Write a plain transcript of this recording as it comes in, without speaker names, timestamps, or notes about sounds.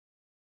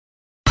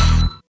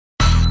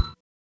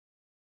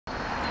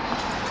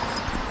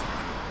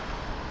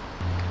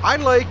I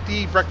like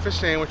the breakfast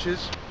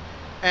sandwiches,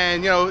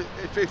 and you know,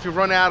 if you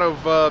run out of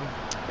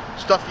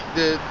stuff,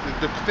 the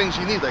things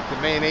you need, like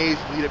the mayonnaise,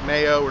 you need it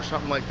mayo or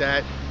something like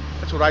that.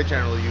 That's what I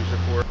generally use it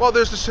for. Well,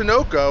 there's the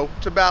Sunoco.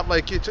 It's about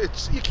like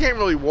it's you can't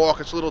really walk.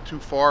 It's a little too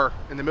far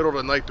in the middle of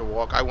the night to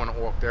walk. I wouldn't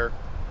walk there,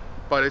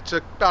 but it's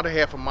about a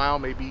half a mile,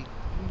 maybe,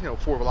 you know,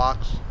 4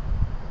 blocks.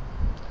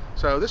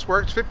 So this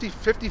works. 50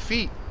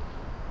 feet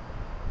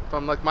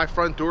from like my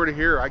front door to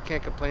here. I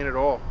can't complain at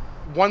all.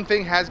 One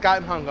thing has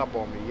gotten hung up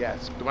on me,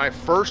 yes. When I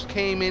first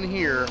came in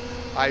here,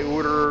 I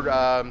ordered,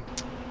 I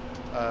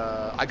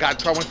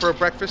went for a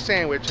breakfast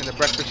sandwich, and the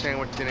breakfast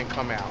sandwich didn't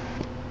come out.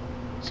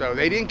 So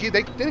they didn't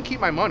keep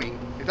my money.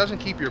 It doesn't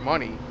keep your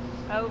money.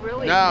 Oh,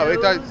 really? No,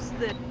 it does.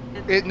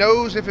 It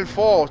knows if it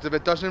falls. If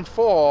it doesn't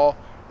fall,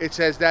 it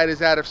says that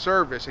is out of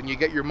service, and you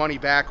get your money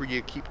back or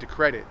you keep the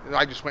credit. And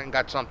I just went and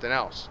got something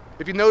else.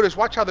 If you notice,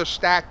 watch how they're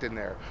stacked in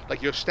there.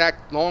 Like you're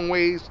stacked long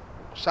ways,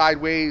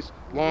 sideways,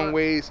 long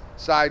ways,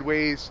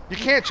 sideways. You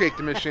can't shake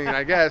the machine,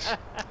 I guess.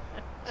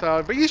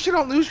 So, but you should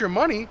don't lose your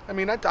money. I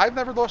mean, I've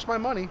never lost my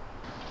money.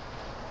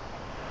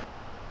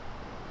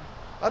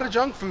 A lot of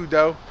junk food,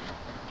 though.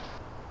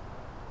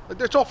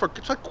 It's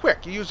like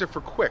quick. You use it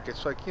for quick.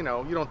 It's like, you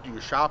know, you don't do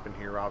your shopping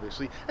here,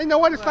 obviously. And you know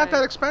what? It's not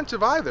that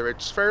expensive either.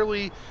 It's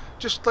fairly,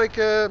 just like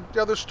the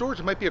other stores.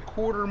 It might be a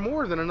quarter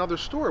more than another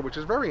store, which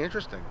is very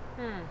interesting.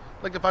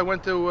 Like if I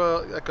went to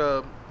like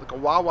a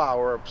Wawa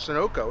or a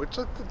Sunoco, it's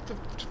a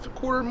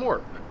quarter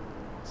more.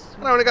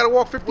 And I only got to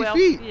walk 50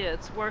 feet. Yeah,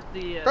 it's worth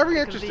the very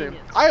the interesting.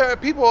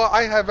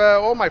 I have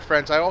all my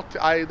friends.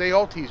 They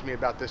all tease me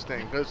about this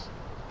thing because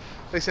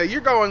they say you're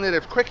going to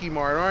the Quickie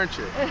Mart, aren't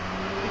you?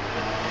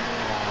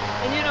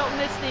 And you don't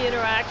miss the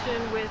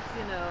interaction with,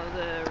 you know,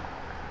 the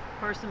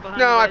person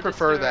behind the the register? No, I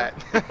prefer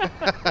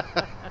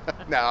that.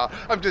 No,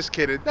 I'm just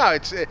kidding. No,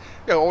 it's you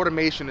know,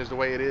 automation is the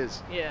way it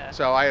is. Yeah.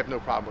 So I have no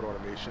problem with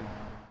automation.